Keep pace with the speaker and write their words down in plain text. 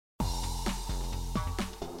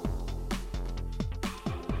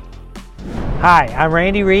Hi, I'm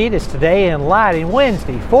Randy Reed. It's Today in Lighting,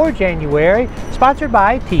 Wednesday, 4 January, sponsored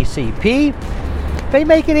by TCP. They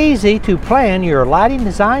make it easy to plan your lighting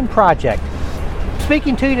design project.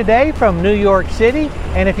 Speaking to you today from New York City,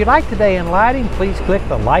 and if you like Today in Lighting, please click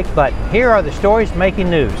the like button. Here are the stories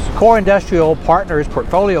making news. Core Industrial Partners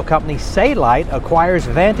portfolio company Say-Lite acquires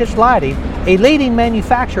Vantage Lighting, a leading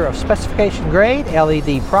manufacturer of specification grade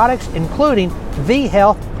LED products, including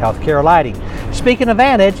V-Health healthcare lighting. Speaking of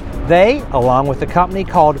Vantage, they, along with a company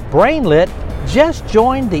called BrainLit, just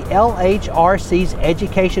joined the LHRC's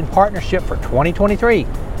Education Partnership for 2023.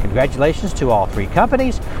 Congratulations to all three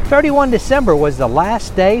companies. 31 December was the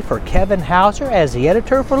last day for Kevin Hauser as the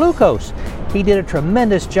editor for Lukos. He did a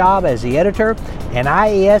tremendous job as the editor, and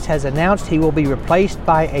IAS has announced he will be replaced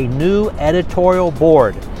by a new editorial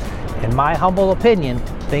board. In my humble opinion,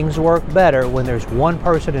 things work better when there's one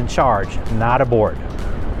person in charge, not a board.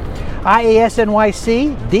 IAS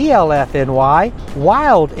NYC, DLF NY,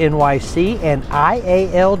 Wild NYC, and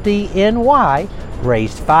IALD NY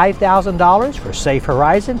raised $5,000 for Safe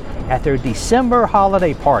Horizon at their December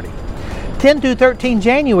holiday party. 10 to 13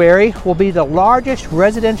 January will be the largest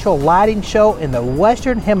residential lighting show in the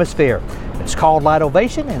Western Hemisphere. It's called Light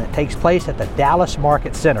Ovation, and it takes place at the Dallas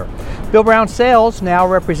Market Center. Bill Brown Sales now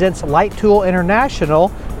represents Light Tool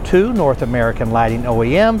International, two North American lighting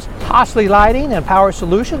OEMs. Hostley Lighting and Power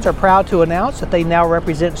Solutions are proud to announce that they now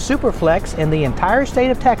represent Superflex in the entire state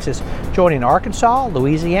of Texas, joining Arkansas,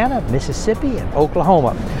 Louisiana, Mississippi, and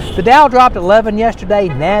Oklahoma. The Dow dropped 11 yesterday.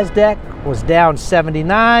 NASDAQ was down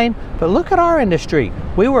 79. But look at our industry.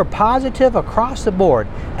 We were positive across the board.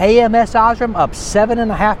 AMS Osram up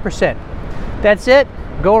 7.5%. That's it.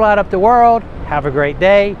 Go light up the world. Have a great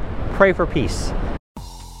day. Pray for peace.